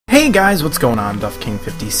Hey guys, what's going on?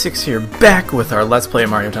 DuffKing56 here, back with our Let's Play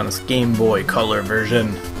Mario Tennis Game Boy Color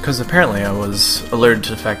version. Because apparently I was alerted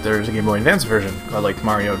to the fact there's a Game Boy Advance version, called like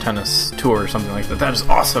Mario Tennis Tour or something like that. That is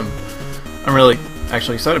awesome! I'm really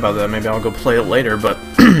actually excited about that. Maybe I'll go play it later, but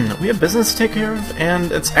we have business to take care of, and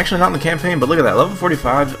it's actually not in the campaign, but look at that, level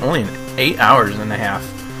 45, only in 8 hours and a half.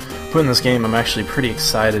 Putting this game, I'm actually pretty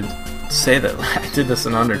excited to say that I did this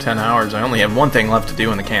in under 10 hours. I only have one thing left to do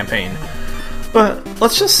in the campaign. But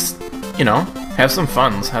let's just, you know, have some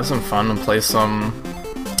fun. Let's have some fun and play some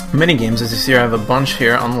mini games. As you see, I have a bunch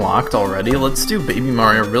here unlocked already. Let's do Baby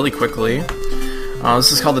Mario really quickly.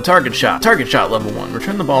 This is called the Target Shot. Target Shot Level 1.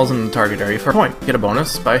 Return the balls in the target area for a point. Get a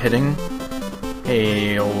bonus by hitting...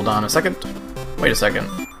 Hey, hold on a second. Wait a second.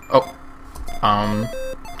 Oh.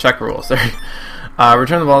 Check rules. There you go.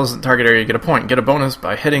 Return the balls in the target area, get a point. Get a bonus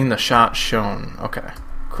by hitting the shot shown. Okay,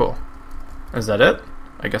 cool. Is that it?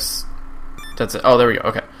 I guess... That's it. Oh, there we go.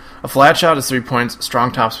 Okay. A flat shot is 3 points.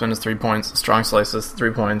 Strong topspin is 3 points. Strong slice is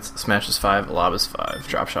 3 points. Smash is 5. Lob is 5.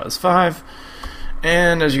 Drop shot is 5.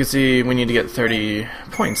 And as you can see, we need to get 30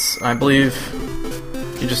 points. I believe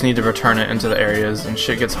you just need to return it into the areas, and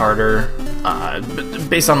shit gets harder.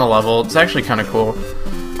 Based on the level, it's actually kind of cool.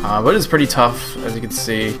 But it's pretty tough, as you can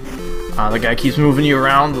see. The guy keeps moving you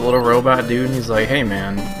around, the little robot dude, and he's like, "Hey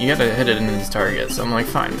man, you gotta hit it into these targets." I'm like,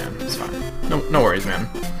 "Fine, man. It's fine. No worries, man."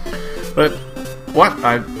 But, what?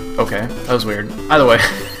 Okay, that was weird. Either way,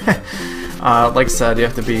 like I said, you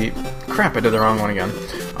have to be... Crap, I did the wrong one again.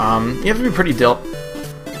 You have to be pretty diligent.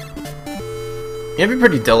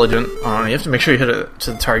 You have to make sure you hit it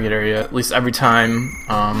to the target area at least every time,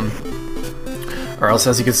 or else,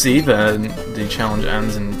 as you can see, the challenge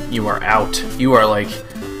ends and you are out. You are like...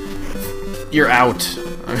 You're out.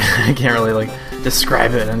 I can't really, like,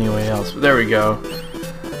 describe it any way else, but there we go.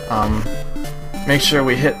 Make sure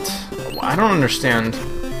we hit... I don't understand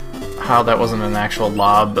how that wasn't an actual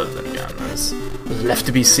lob, but then again, there's left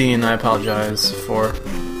to be seen. I apologize for...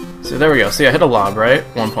 So there we go. See, I hit a lob, right?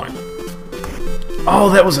 1 point.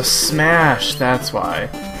 Oh, that was a smash! That's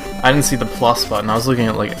why. I didn't see the plus button. I was looking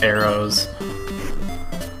at, like, arrows.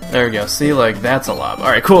 There we go. See, like, that's a lob.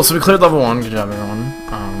 Alright, cool. So we cleared level 1. Good job,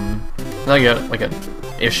 everyone. I got, like, an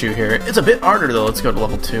issue here. It's a bit harder, though. Let's go to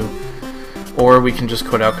level 2. Or we can just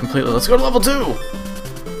quit out completely. Let's go to level 2!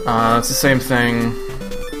 It's the same thing,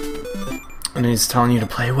 and he's telling you to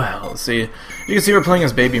play well. See, you can see we're playing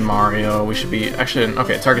as Baby Mario. We should be, actually,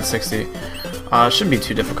 okay, target 60. Shouldn't be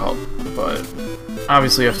too difficult, but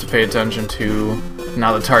obviously you have to pay attention to,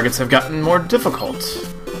 now the targets have gotten more difficult.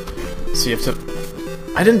 So you have to,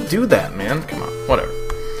 I didn't do that, man, come on, whatever.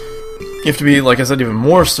 You have to be, like I said, even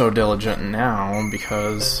more so diligent now,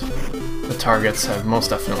 because the targets have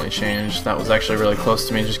most definitely changed. That was actually really close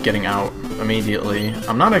to me just getting out immediately.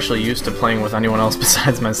 I'm not actually used to playing with anyone else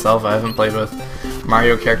besides myself. I haven't played with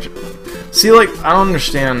Mario characters. See, like, I don't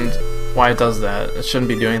understand why it does that. It shouldn't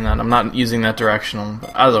be doing that. I'm not using that directional.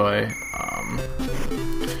 But either way,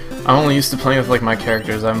 I'm only used to playing with, like, my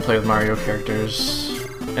characters. I haven't played with Mario characters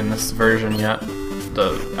in this version yet.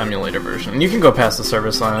 The emulator version. And you can go past the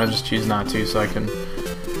service line. I just choose not to, so I can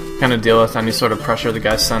kind of deal with any sort of pressure the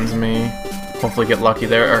guy sends me. Hopefully get lucky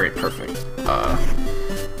there. Alright, perfect.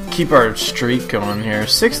 Keep our streak going here.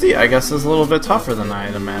 60, I guess, is a little bit tougher than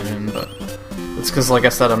I'd imagined, but it's because, like I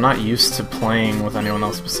said, I'm not used to playing with anyone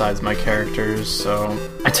else besides my characters, so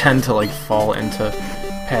I tend to, like, fall into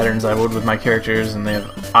patterns I would with my characters, and they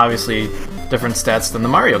have, obviously, different stats than the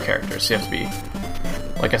Mario characters, so you have to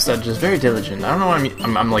be, like I said, just very diligent. I don't know why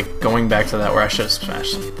I'm like, going back to that where I should have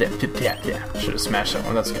smashed... Yeah, should have smashed that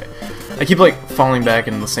one, that's okay. I keep, like, falling back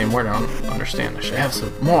into the same word. I don't understand. I should have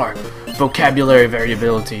some more vocabulary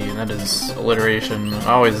variability, and that is alliteration.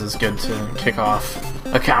 Always is good to kick off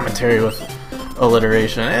a commentary with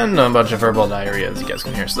alliteration and a bunch of verbal diarrhea, as you guys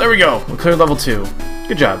can hear. So there we go. We cleared level 2.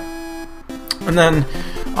 Good job. And then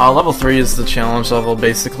level 3 is the challenge level.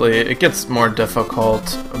 Basically, it gets more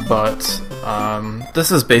difficult, but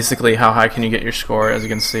this is basically how high can you get your score. As you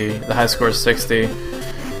can see, the high score is 60,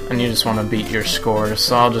 and you just want to beat your score.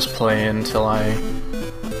 So I'll just play until I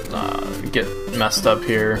get messed up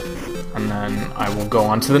here, and then I will go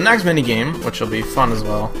on to the next mini game, which will be fun as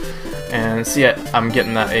well. And see, I'm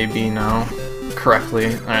getting that A-B now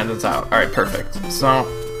correctly. Alright, that's out. Alright, perfect. So,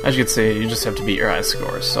 as you can see, you just have to beat your high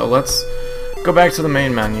scores. So let's go back to the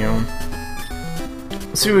main menu.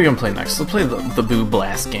 Let's see what we can play next. Let's play the Boo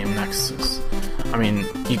Blast game next. I mean,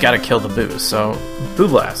 you gotta kill the Boo, so Boo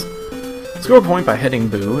Blast. Score a point by hitting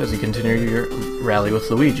Boo as you continue your rally with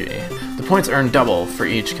Luigi. The points earn double for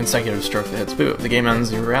each consecutive stroke that hits Boo. If the game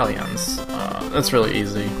ends, your rally ends. That's really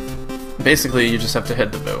easy. Basically, you just have to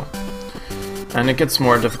hit the Boo. And it gets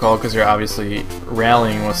more difficult because you're obviously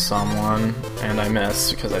rallying with someone, and I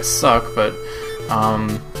miss because I suck, but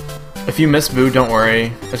if you miss Boo, don't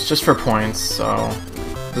worry, it's just for points, so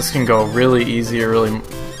this can go really easy or really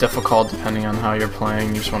difficult depending on how you're playing.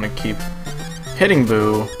 You just want to keep hitting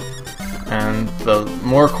Boo, and the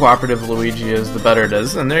more cooperative Luigi is, the better it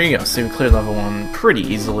is, and there you go, so you cleared level 1 pretty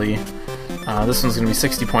easily. This one's going to be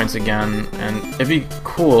 60 points again, and it'd be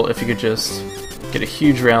cool if you could just get a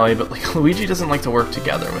huge rally, but like Luigi doesn't like to work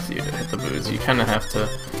together with you to hit the Boos. You kind of have to,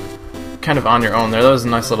 kind of on your own there. That was a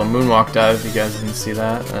nice little moonwalk dive, if you guys didn't see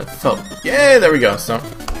that. That felt, yay, there we go, so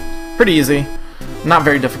pretty easy, not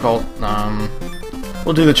very difficult.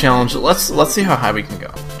 We'll do the challenge. Let's see how high we can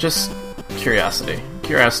go. Just curiosity.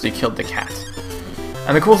 Curiosity killed the cat.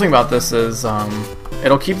 And the cool thing about this is,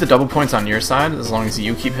 it'll keep the double points on your side as long as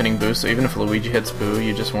you keep hitting Boo, so even if Luigi hits Boo,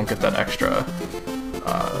 you just won't get that extra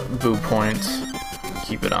Boo point.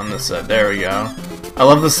 Keep it on this side. There we go. I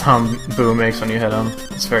love the sound Boo makes when you hit him.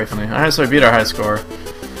 It's very funny. Alright, so we beat our high score.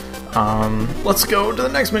 Let's go to the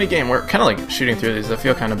next mini game. We're kind of like shooting through these. I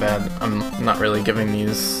feel kind of bad. I'm not really giving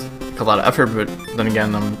these a lot of effort, but then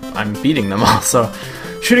again, I'm beating them all. So,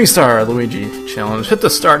 Shooting Star Luigi Challenge. Hit the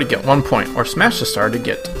star to get 1 point, or smash the star to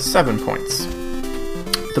get 7 points.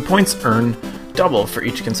 The points earn double for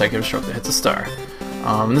each consecutive stroke that hits a star.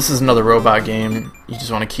 This is another robot game. You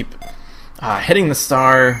just want to keep hitting the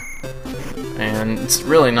star, and it's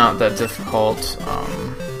really not that difficult.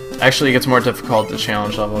 Actually, it gets more difficult the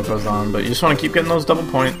challenge level goes on, but you just want to keep getting those double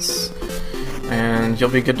points, and you'll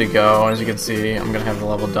be good to go. As you can see, I'm going to have the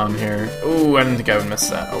level done here. Ooh, I didn't think I would miss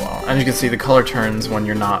that. Oh well. And you can see the color turns when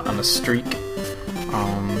you're not on a streak.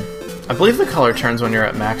 I believe the color turns when you're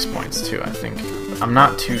at max points too, I think. I'm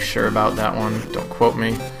not too sure about that one, don't quote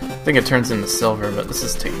me. I think it turns into silver, but this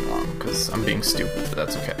is taking long because I'm being stupid, but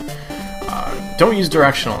that's okay. Don't use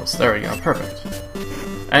directionals. There we go, perfect.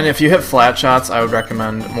 And if you hit flat shots, I would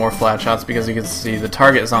recommend more flat shots because you can see the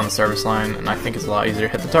target is on the service line, and I think it's a lot easier to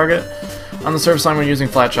hit the target on the service line when using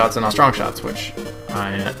flat shots and not strong shots, which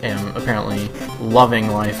I am apparently loving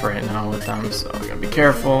life right now with them, so we gotta be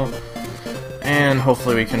careful. And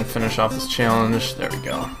hopefully we can finish off this challenge. There we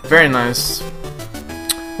go. Very nice.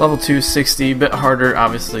 Level 2, 60, a bit harder,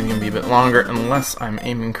 obviously going to be a bit longer unless I'm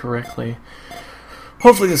aiming correctly.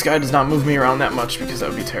 Hopefully this guy does not move me around that much because that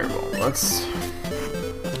would be terrible. Let's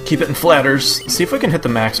keep it in flatters. See if we can hit the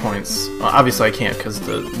max points. Well, obviously I can't because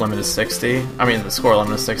the limit is 60. I mean the score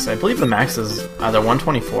limit is 60. I believe the max is either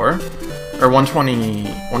 124 or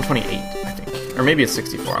 128, I think. Or maybe it's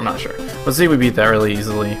 64, I'm not sure. But see, we beat that really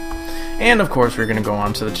easily. And of course we're going to go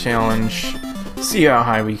on to the challenge. See how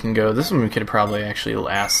high we can go. This one we could probably actually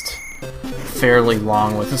last fairly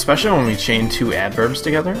long with, especially when we chain 2 adverbs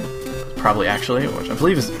together. Probably actually, which I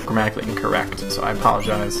believe is grammatically incorrect, so I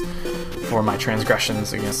apologize for my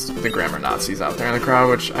transgressions against the grammar Nazis out there in the crowd,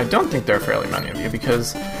 which I don't think there are fairly many of you,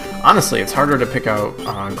 because honestly it's harder to pick out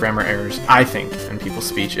grammar errors, I think, in people's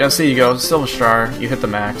speech. Yeah, see you go, Silver Star, you hit the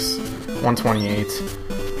max, 128.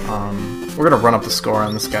 We're gonna run up the score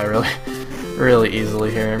on this guy really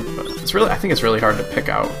easily here, but it's really, I think it's really hard to pick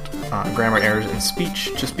out grammar errors in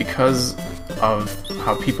speech just because of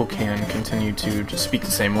how people can continue to just speak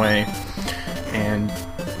the same way and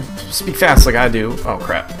speak fast like I do. Oh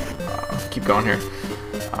crap, keep going here.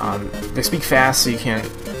 They speak fast so you can't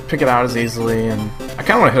pick it out as easily, and I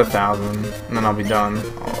kind of want to hit 1,000 and then I'll be done.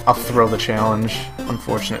 I'll throw the challenge,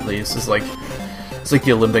 unfortunately. This is like, it's like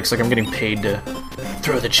the Olympics, like I'm getting paid to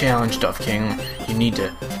throw the challenge, Duff King. You need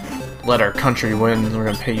to let our country win. We're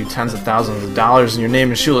gonna pay you tens of thousands of dollars, and your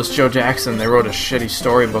name is Shoeless Joe Jackson. They wrote a shitty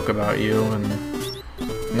storybook about you, and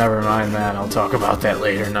never mind that. I'll talk about that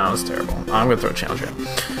later. No, it's terrible. I'm gonna throw a challenge here.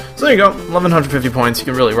 So there you go, 1,150 points. You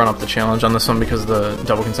can really run up the challenge on this one because of the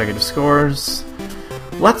double consecutive scores.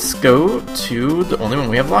 Let's go to the only one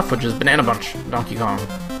we have left, which is Banana Bunch, Donkey Kong.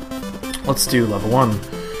 Let's do level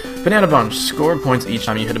 1. Banana Bunch. Score points each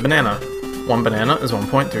time you hit a banana. 1 banana is 1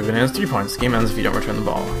 point, 3 bananas, 3 points. Game ends if you don't return the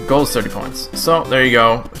ball. Goal is 30 points. So, there you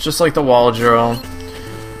go. It's just like the wall drill.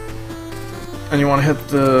 And you want to hit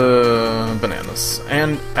the bananas.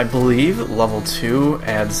 And I believe level 2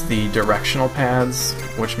 adds the directional pads,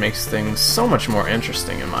 which makes things so much more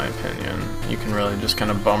interesting in my opinion. You can really just kind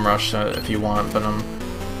of bum rush it if you want, but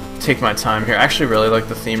take my time here. I actually really like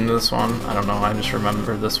the theme to this one. I don't know, I just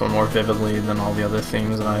remember this one more vividly than all the other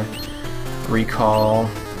themes that I recall.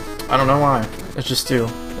 I don't know why. It's just do.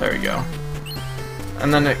 There we go.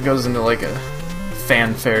 And then it goes into like a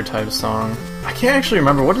fanfare type song. I can't actually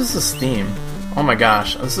remember. What is this theme? Oh my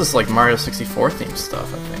gosh. This is like Mario 64 theme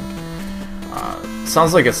stuff, I think.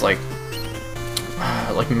 Sounds like it's like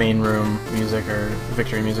like main room music or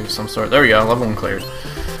victory music of some sort. There we go, level 1 cleared.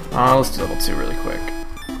 Let's do level 2 really quick.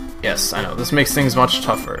 Yes, I know, this makes things much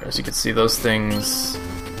tougher. As you can see, those things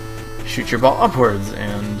shoot your ball upwards,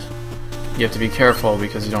 and you have to be careful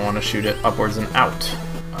because you don't want to shoot it upwards and out.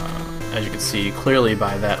 As you can see clearly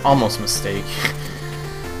by that almost mistake.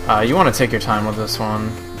 You want to take your time with this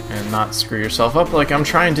one and not screw yourself up like I'm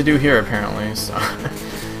trying to do here apparently, so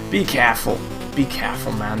be careful,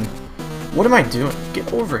 man. What am I doing?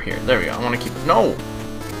 Get over here. There we go, I want to keep it. No!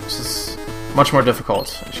 This is much more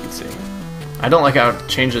difficult, as you can see. I don't like how it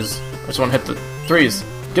changes. I just want to hit the threes.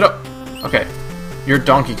 Get up! Okay, you're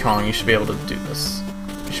Donkey Kong, you should be able to do this.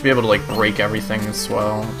 You should be able to like break everything as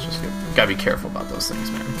well. It's just gotta be careful about those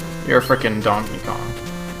things, man. You're a frickin' Donkey Kong.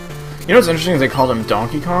 You know what's interesting is they called him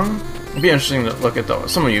Donkey Kong? It'd be interesting to look at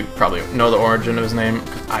those. Some of you probably know the origin of his name.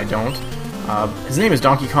 I don't. His name is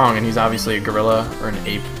Donkey Kong, and he's obviously a gorilla, or an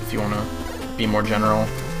ape, if you want to be more general.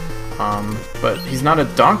 But he's not a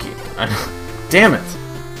donkey. Damn it!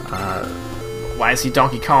 Why is he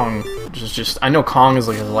Donkey Kong? Just I know Kong is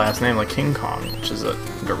like his last name, like King Kong, which is a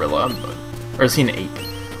gorilla, but... Or is he an ape?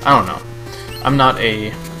 I don't know. I'm not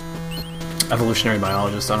a evolutionary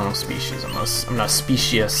biologist. I don't know species. I'm not a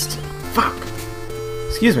speciesist. Fuck!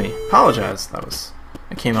 Excuse me. Apologize. That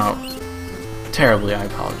came out terribly. I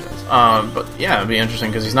apologize. But yeah, it'd be interesting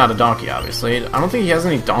because he's not a donkey, obviously. I don't think he has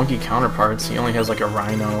any donkey counterparts. He only has like a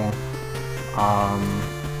rhino,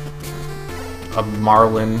 a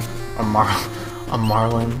marlin, a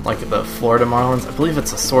marlin, like the Florida marlins. I believe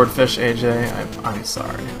it's a swordfish, AJ. I'm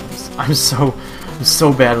sorry. I'm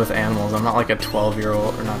so bad with animals. I'm not like a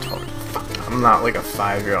 12-year-old, or not 12. Fuck, I'm not like a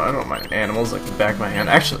 5-year-old. I don't know my animals like the back of my hand.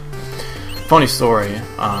 Actually, funny story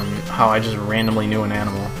on how I just randomly knew an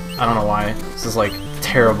animal. I don't know why. This is like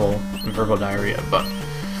terrible verbal diarrhea, but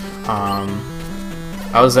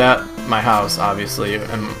I was at my house, obviously,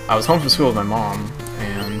 and I was home from school with my mom,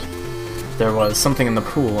 and there was something in the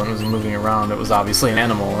pool and it was moving around. It was obviously an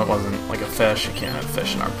animal, and it wasn't like a fish. You can't have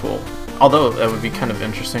fish in our pool. Although that would be kind of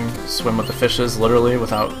interesting, swim with the fishes, literally,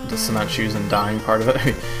 without the cement shoes and dying part of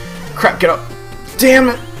it. Crap, get up! Damn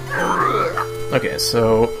it! Okay,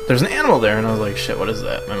 so there's an animal there, and I was like, shit, what is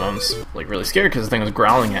that? My mom's like really scared because the thing was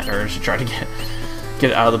growling at her. She tried to get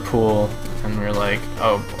it out of the pool, and we were like,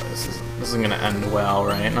 oh boy, this isn't gonna end well,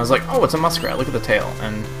 right? And I was like, oh, it's a muskrat, look at the tail.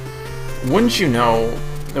 And wouldn't you know,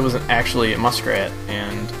 it was actually a muskrat,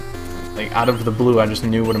 and like out of the blue I just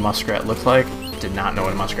knew what a muskrat looked like. Did not know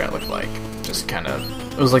what a muskrat looked like. Just kind of,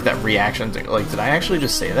 it was like that reaction thing, like, did I actually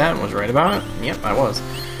just say that and was right about it? Yep, I was.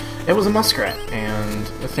 It was a muskrat, and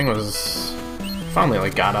the thing was finally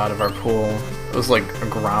like got out of our pool. It was like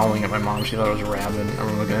growling at my mom. She thought it was rabid,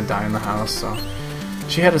 and we were gonna die in the house, so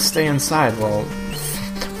she had to stay inside. Well,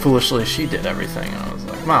 foolishly she did everything. I was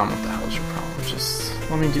like, Mom, what the hell is your problem? Just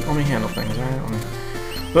let me handle things, alright?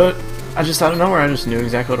 But I just out of nowhere, I just knew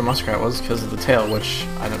exactly what a muskrat was because of the tail, which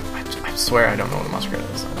I swear I don't know what a muskrat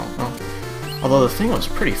is. I don't know. Although the thing was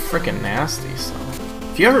pretty freaking nasty, so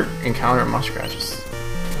if you ever encounter a muskrat, just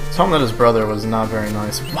tell him that his brother was not very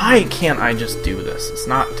nice. Why can't I just do this? It's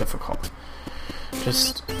not difficult.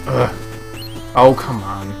 Just, ugh. Oh, come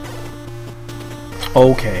on.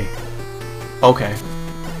 Okay. Okay.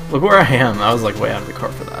 Look where I am. I was like way out of the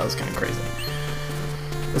court for that. That was kind of crazy.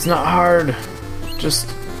 It's not hard.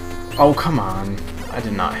 Just, oh, come on. I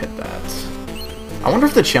did not hit that. I wonder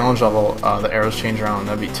if the challenge level, the arrows change around.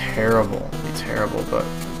 That'd be terrible. It'd be terrible, but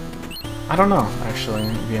I don't know, actually.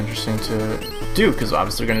 It'd be interesting to do, because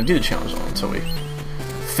obviously we're going to do the challenge level until we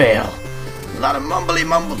fail. A lot of mumbly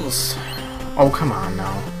mumbles. Oh, come on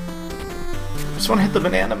now. I just want to hit the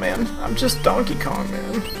banana, man. I'm just Donkey Kong,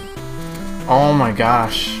 man. Oh my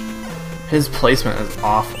gosh. His placement is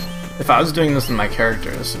awful. If I was doing this in my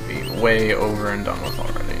character, this would be way over and done with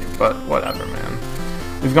already. But whatever, man.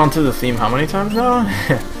 We've gone through the theme how many times now?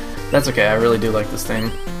 That's okay, I really do like this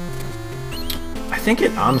theme. I think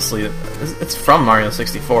it, honestly, it's from Mario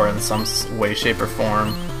 64 in some way, shape, or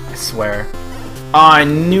form. I swear. Oh, I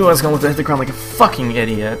knew I was going to hit the ground like a fucking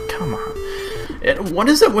idiot. Come on. What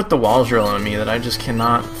is it with the wall drill in me that I just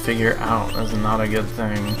cannot figure out? That's not a good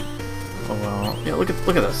thing. Oh well. Yeah, look at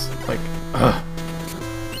this. Like, ugh.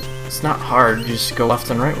 It's not hard. You just go left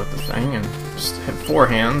and right with the thing and just hit 4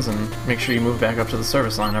 hands and make sure you move back up to the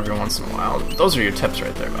service line every once in a while. Those are your tips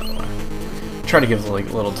right there, by the way. Try to give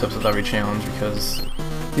like little tips with every challenge because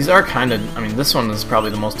these are kind of, I mean, this one is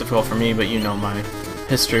probably the most difficult for me, but you know my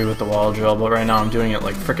history with the wall drill, but right now I'm doing it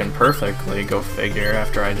like frickin' perfectly, go figure,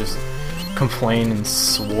 after I just complained and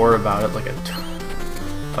swore about it like a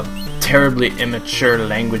terribly immature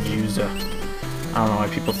language user. I don't know why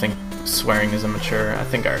people think swearing is immature. I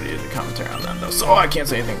think I already did a commentary on that, though, so I can't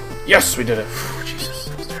say anything. Yes, we did it. Whew, Jesus,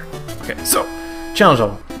 that was terrible. Okay, so, challenge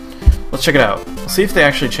level. Let's check it out. Let's see if they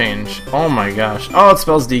actually change. Oh my gosh. Oh, it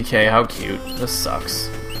spells DK. How cute. This sucks.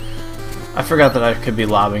 I forgot that I could be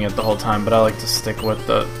lobbing it the whole time, but I like to stick with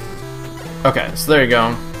the... Okay, so there you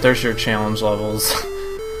go. There's your challenge levels.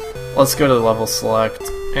 Let's go to the level select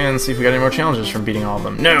and see if we got any more challenges from beating all of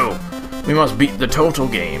them. No! We must beat the total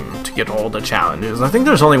game to get all the challenges. I think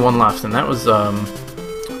there's only one left, and that was,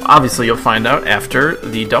 obviously you'll find out after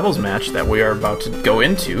the doubles match that we are about to go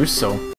into, so...